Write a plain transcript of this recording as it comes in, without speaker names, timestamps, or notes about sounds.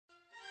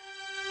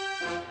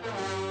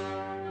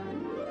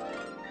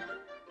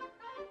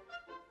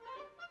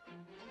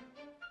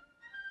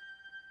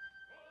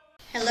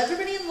Hello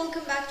everybody and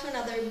welcome back to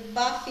another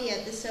Buffy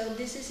episode.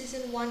 This is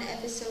season 1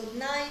 episode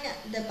 9,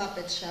 The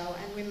Puppet Show.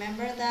 And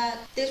remember that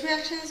this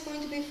reaction is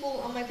going to be full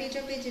on my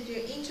Patreon page if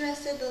you're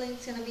interested. The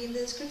link's gonna be in the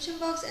description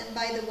box. And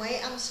by the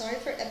way, I'm sorry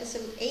for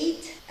episode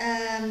 8.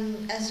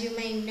 As you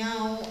may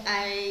know,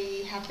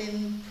 I have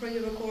been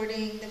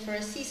pre-recording the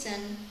first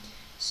season.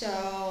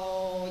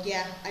 So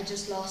yeah, I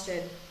just lost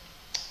it.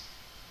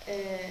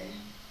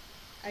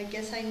 I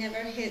guess I never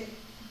hit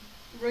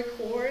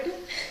record.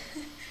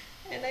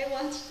 And I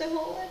watched the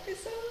whole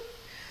episode.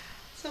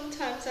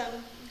 Sometimes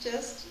I'm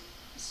just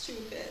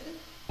stupid.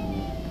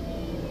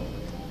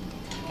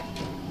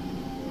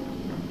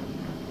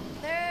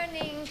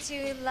 Learning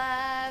to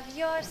love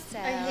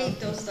yourself. I hate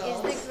those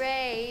dolls. Is the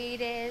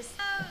greatest.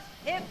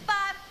 If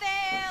I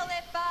fail,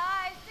 if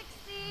I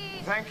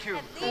succeed. Thank you.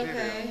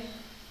 Okay.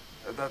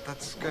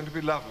 That's going to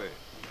be lovely.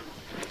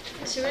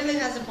 She really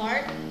has a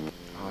part.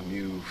 Our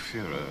new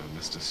Führer,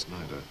 Mr.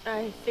 Snyder.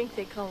 I think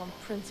they call them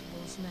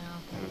principals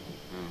now. I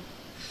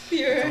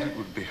Führer. thought it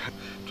would be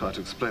try to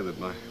explain that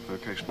my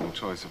vocational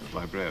choice of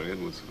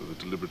librarian was a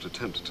deliberate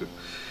attempt to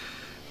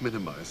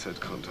minimize said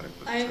contact.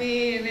 But, I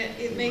mean,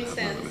 it makes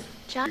sense.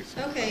 John?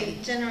 Okay,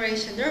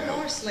 generation. There are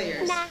more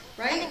Slayers, Nah,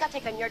 right? I think I'll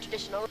take on your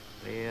traditional.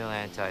 Real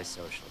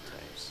antisocial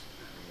types.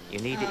 You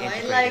need to I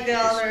integrate like the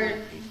into other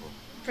school people.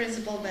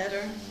 principal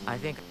better. I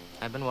think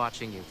I've been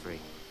watching you three.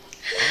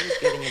 Always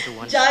getting into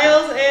one.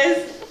 Giles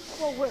is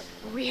Well, we're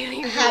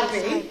really happy.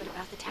 excited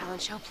about the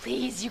talent show.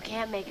 Please, you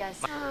can't make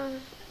us.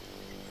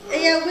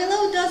 Yeah,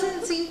 Willow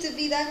doesn't seem to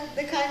be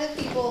the kind of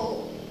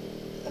people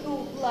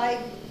who like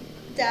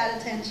that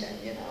attention,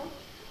 you know?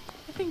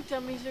 I think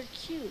dummies are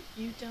cute.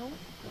 You don't?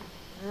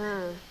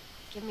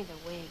 Give me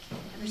the wig.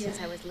 Ever since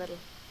I was little.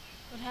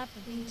 What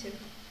happened? Me too.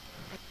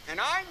 And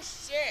I'm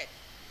Sid.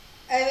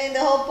 I mean, the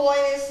whole point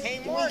is Hey,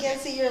 we Morgan, can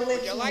see your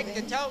lips would you like to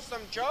moving. tell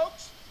some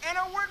jokes? And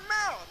a word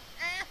mouth.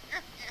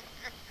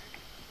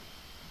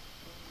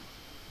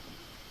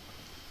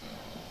 Oh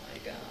my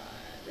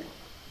god.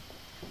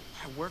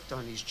 I worked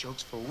on these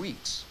jokes for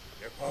weeks.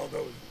 They're called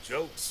those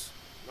jokes.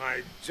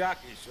 My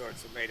jockey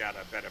shorts are made out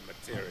of better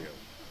material.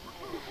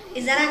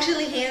 Is that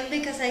actually him?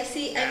 Because I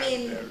see, I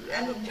mean,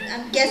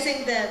 I'm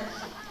guessing the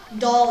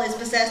doll is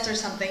possessed or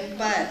something,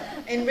 but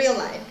in real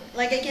life,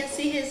 like I can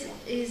see his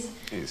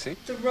You see?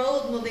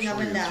 throat moving up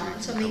and Sure, down,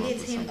 you so can come maybe up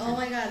it's with him. Oh something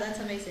my god, that's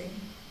amazing.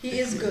 He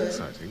is good.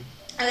 Exciting.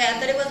 Okay, I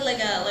thought it was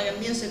like a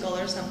musical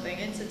or something.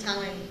 It's a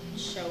talent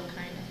show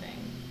kind of thing.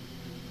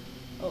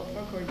 Oh,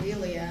 for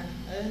Cordelia.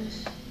 Ugh.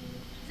 Is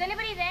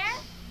anybody there?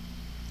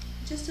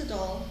 Just a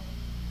doll.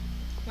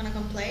 Wanna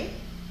come play?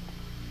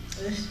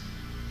 Ugh.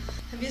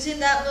 Have you seen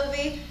that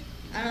movie?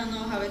 I don't know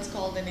how it's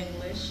called in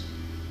English.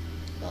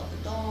 About the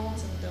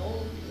dolls and the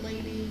old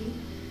lady,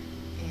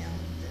 and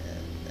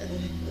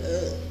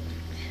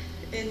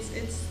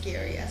it's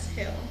scary as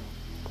hell.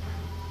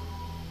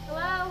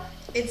 Hello?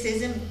 It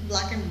says in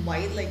black and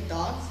white like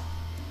dogs.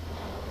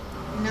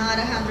 Not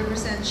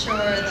 100% sure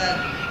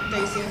that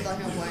they see in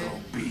black and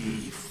white.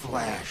 Be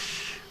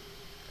flesh.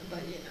 But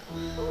you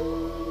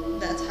know,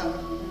 that's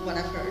what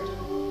I've heard.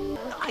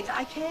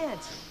 I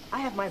can't. I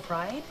have my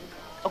pride.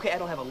 Okay, I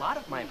don't have a lot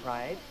of my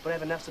pride, but I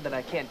have enough so that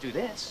I can't do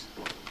this.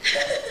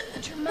 A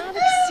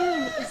dramatic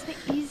scene is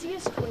the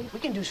easiest way. We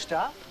can do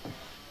stuff.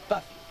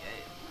 Buffy.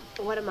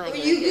 What am I Oh,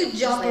 gonna you do? could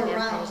jump Slay around.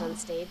 vampires on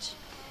stage?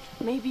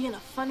 Maybe in a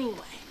funny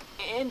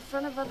way. In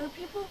front of other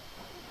people?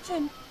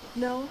 Then,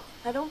 no,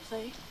 I don't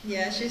play.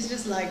 Yeah, she's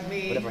just like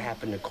me. Whatever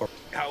happened to Cor...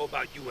 How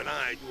about you and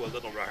I do a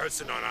little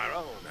rehearsing on our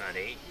own,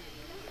 honey?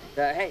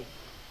 hey.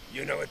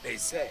 You know what they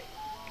say.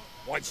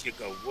 Once you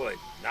go wood,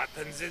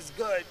 nothing's as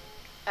good.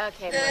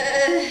 Okay,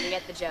 Morgan, you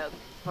get the joke.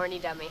 Horny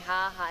dummy,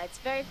 ha ha. It's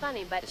very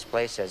funny, but This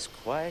place has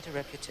quite a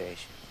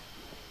reputation.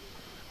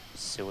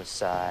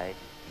 Suicide,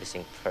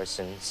 missing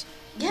persons,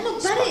 Yeah, no,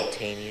 but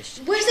spontaneous.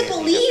 where's the cheerleader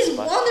police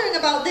bust. wondering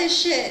about this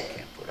shit?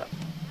 Can't put up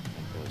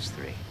with those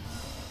three.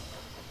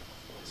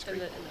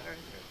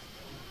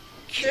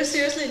 They're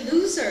seriously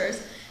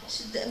losers.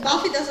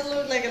 Buffy doesn't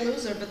look like a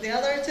loser, but the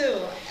other two,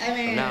 I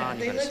mean, Now you're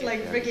they gonna look see a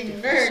like very freaking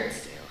different nerds.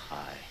 Sunnydale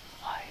High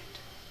fight.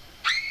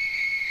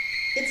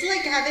 It's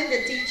like having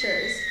the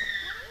teachers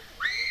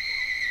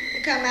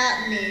come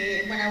at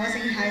me when I was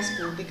in high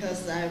school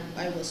because I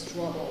was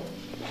trouble.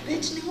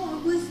 Bitch, no,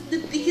 I was the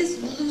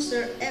biggest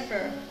loser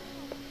ever.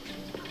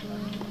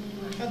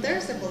 Oh,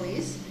 there's the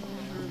police.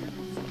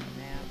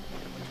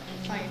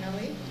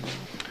 Finally.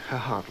 Her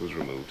heart was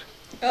removed.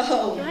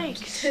 Oh,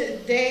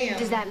 Yikes. damn.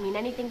 does that mean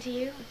anything to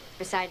you?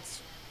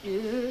 Besides,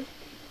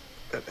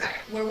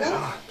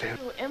 Werewolf?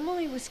 So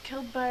Emily was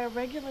killed by a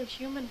regular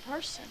human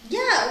person.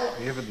 Yeah.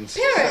 The evidence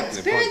Parents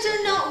certainly points are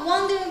at not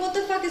wondering what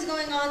the fuck is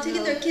going on,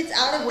 taking their kids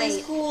out of this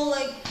Wait. school,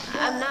 like,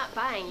 I'm not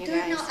buying you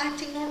they're guys. not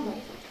acting normal.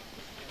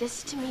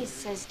 This to me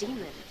says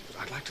demon.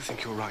 I'd like to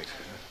think you're right.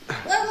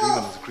 Werewolf!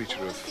 Demon is a creature I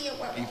wanna of see a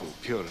werewolf. evil,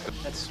 pure.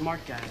 That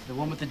smart guy, the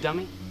one with the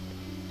dummy.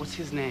 What's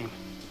his name?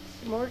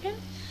 Morgan?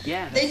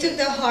 Yeah, They that's took it.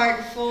 the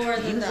heart for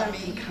He the was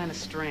acting dummy. kind of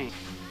strange.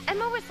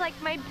 Emma was like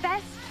my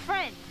best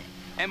friend.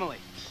 Emily.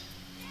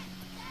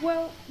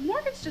 Well,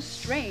 Morgan's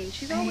just strange.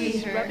 She's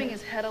always rubbing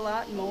his head a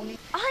lot and moaning.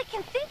 All I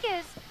can think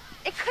is,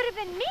 it could have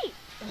been me.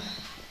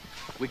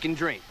 We can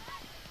dream.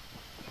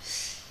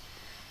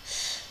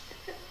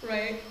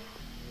 Right.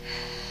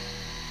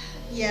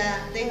 Yeah,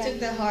 they took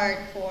the heart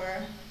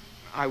for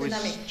I was the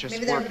dummy. just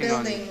Maybe they're working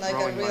on building like a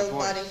growing my real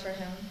voice. body for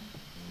him.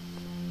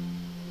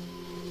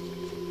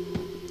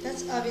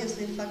 That's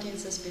obviously fucking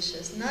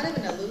suspicious. Not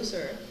even a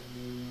loser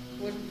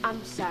would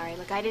I'm sorry.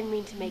 Look, I didn't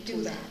mean to make do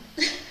you that.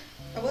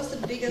 I was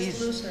the biggest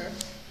loser.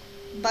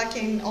 Back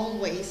in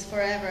always,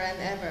 forever and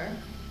ever.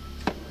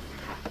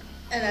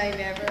 And I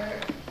never...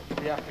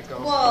 We have to go.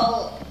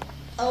 Well,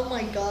 oh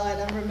my god,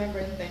 I'm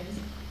remembering things.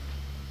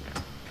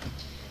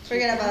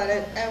 Forget about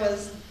it.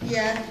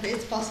 Yeah,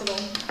 it's possible.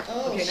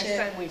 Oh, okay, shit. next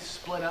time we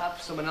split up,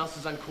 someone else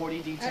is on Cordy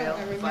detail.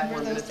 I don't 5 more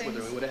remember minutes those with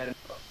her. things. We would have had.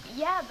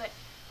 Yeah, but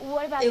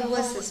what about It the was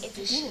whole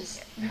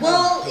suspicious. it's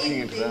Well, Looking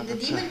into that, the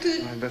but, demon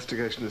could my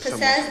investigation is possess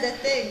somewhat the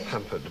thing.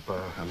 hampered by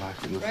her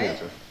life in the Right?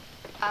 theatre.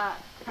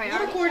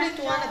 Not according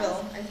to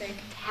Annabelle, I think.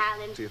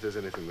 talent. See if there's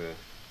anything there.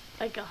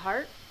 Like a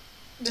heart?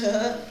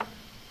 Duh.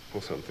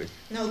 Or something.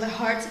 No, the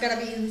heart's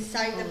gotta be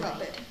inside the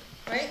puppet,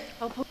 right?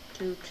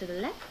 2 to the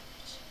left,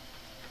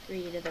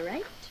 3 to the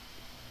right.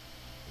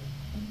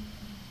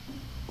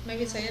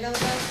 Maybe say it out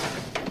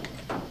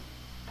loud.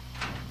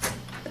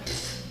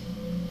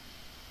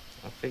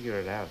 I'll figure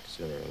it out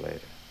sooner or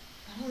later.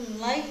 I don't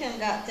like him,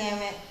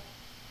 goddammit.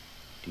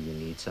 Do you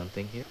need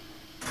something here?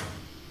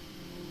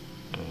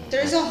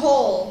 There's a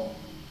hole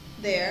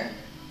there.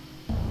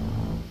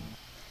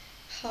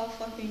 How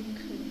fucking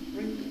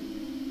creepy.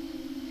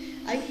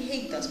 I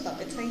hate those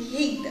puppets. I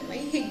hate them. I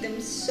hate them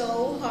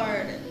so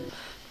hard.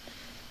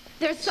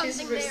 There's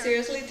something there. She's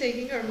seriously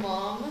taking her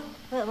mom.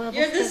 Well,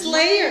 You're the there's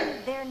Slayer.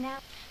 nothing there now.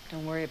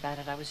 Don't worry about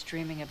it. I was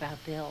dreaming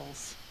about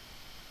bills.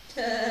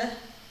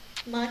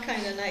 My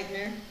kind of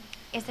nightmare.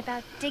 It's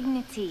about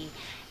dignity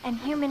and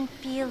human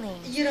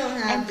feelings. You don't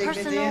have and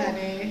dignity, personal...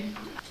 honey.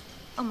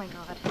 Oh my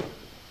god.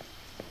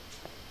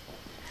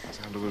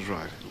 Sandra was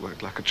right. It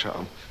worked like a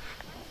charm.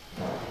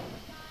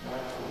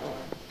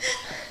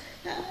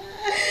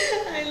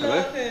 I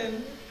love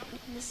him.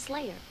 The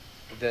Slayer.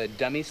 The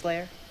dummy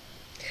slayer?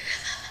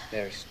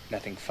 There's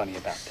nothing funny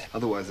about that.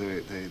 Otherwise,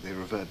 they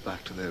revert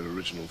back to their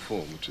original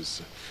form, which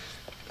is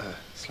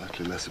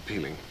slightly less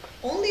appealing.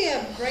 Only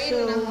a brain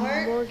and a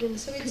heart, Morgan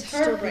so could it's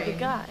still her be brain. the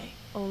guy.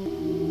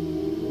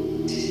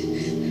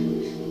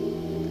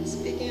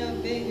 Speaking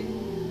of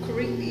being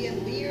creepy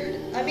and weird,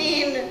 I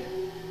mean,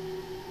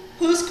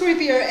 who's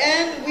creepier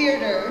and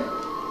weirder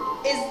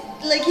is,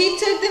 like, he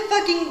took the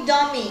fucking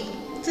dummy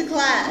to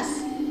class.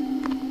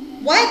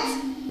 What?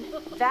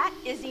 That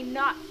is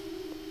enough.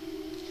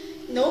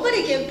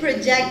 Nobody can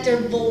project their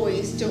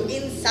voice to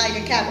inside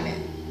a cabinet.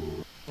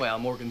 Well,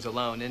 Morgan's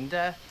alone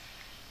and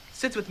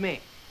sits with me.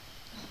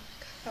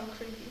 How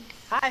creepy.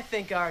 I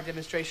think our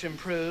demonstration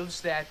proves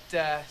that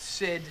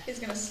Sid He's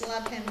gonna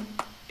slap him.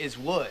 is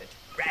wood.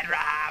 Red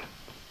Rob!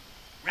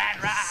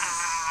 Red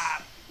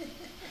Rob!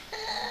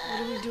 What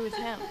do we do with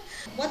him?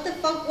 What the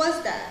fuck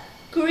was that?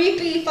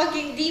 Creepy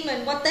fucking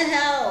demon, what the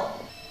hell?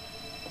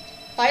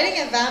 Fighting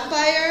a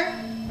vampire?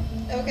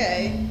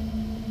 Okay.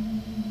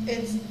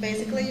 It's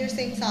basically your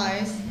same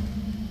size,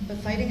 but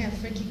fighting a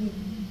freaking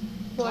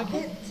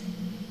puppet?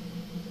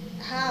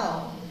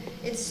 How?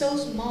 It's so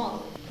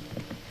small.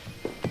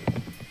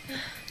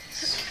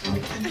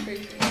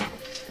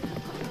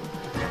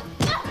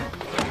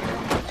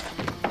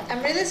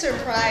 I'm really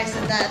surprised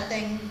that that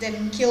thing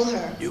didn't kill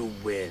her. You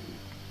win.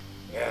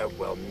 Yeah,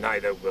 well,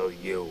 neither will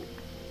you.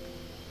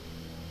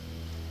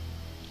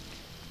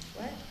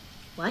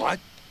 What? What?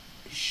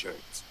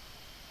 Shirts.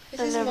 Is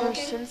And he ever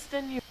smoking? since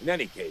then, you... In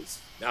any case,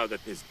 now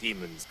that this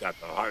demon's got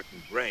the heart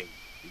and brain,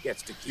 he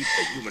gets to keep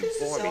the human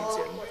form he's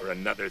in for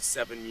another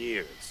 7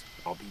 years.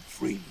 I'll be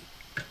free.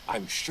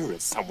 I'm sure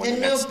it's someone The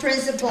in new that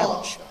principal.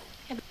 talent show.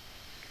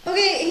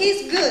 Okay,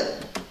 he's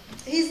good.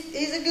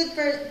 He's a good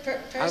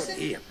person.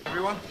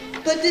 Everyone?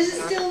 But this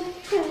is still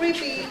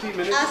creepy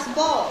as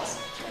balls.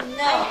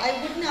 No, I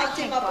would not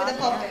team up with a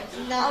puppet.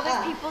 No, All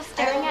those people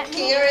staring I don't at me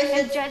care if and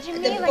it's judging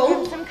the me like boat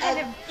I'm some kind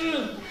of...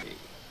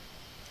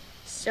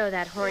 So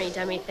that horny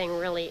dummy thing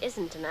really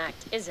isn't an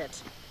act, is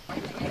it?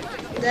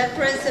 The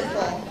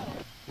principal.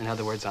 In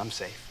other words, I'm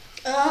safe.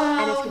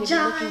 And it's Oh, going to be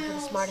looking for the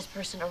Giles. smartest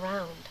person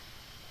around.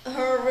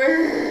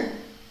 Horror.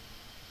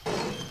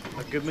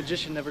 A good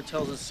magician never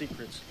tells his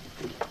secrets.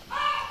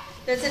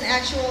 That's an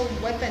actual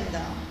weapon,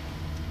 though.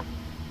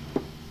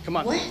 Come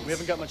on, What? we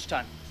haven't got much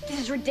time. This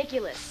is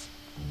ridiculous.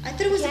 I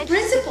thought it was the Can't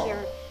just sit principal.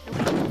 here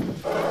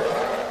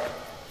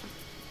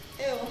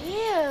Ew.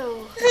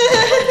 Ew.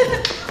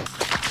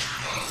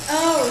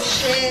 Oh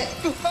shit.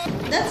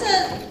 That's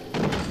a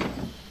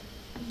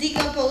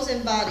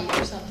decomposing body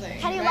or something.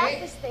 How do you right?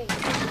 like this thing?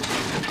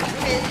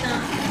 Okay, it's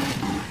not.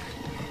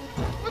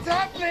 What's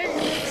happening?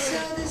 It's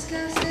so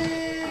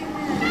disgusting.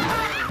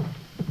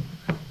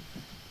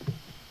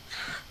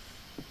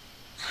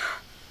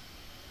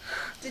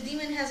 The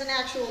demon has an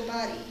actual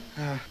body.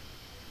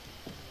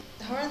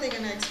 How are they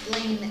gonna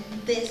explain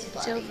this body?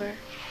 It's over.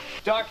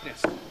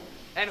 Darkness.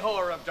 and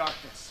horror of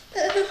darkness.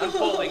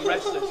 Unfolding,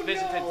 restless,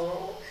 visitant,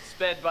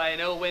 sped by an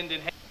ill wind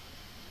and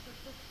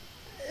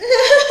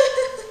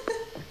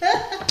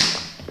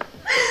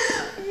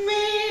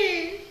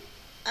Me!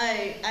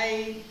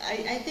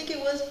 I think it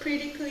was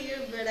pretty clear,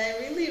 but I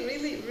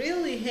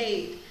really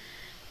hate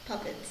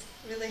puppets.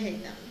 Really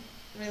hate them.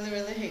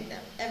 Really hate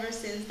them. Ever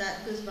since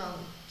that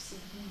Goosebumps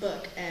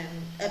book and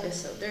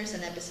episode. There's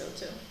an episode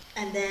too.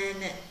 And then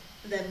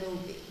the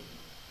movie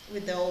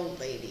with the old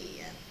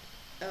lady and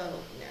oh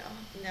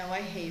no,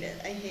 I hate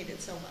it. I hate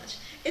it so much.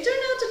 It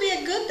turned out to be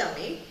a good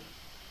dummy.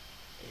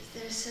 Is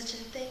there such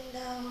a thing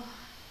though?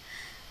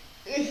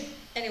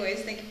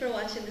 Anyways, thank you for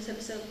watching this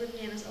episode with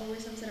me, and as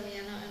always, I'm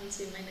Saramiana, and we'll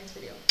see you in my next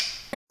video.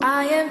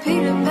 I am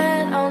Peter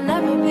Pan, I'll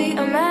never be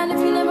a man if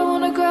you never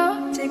wanna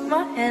grow. Take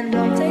my hand,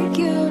 I'll take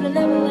you to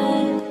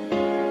Neverland.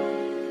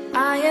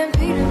 I am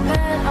Peter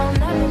Pan, I'll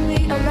never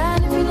be a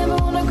man if you never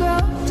wanna grow.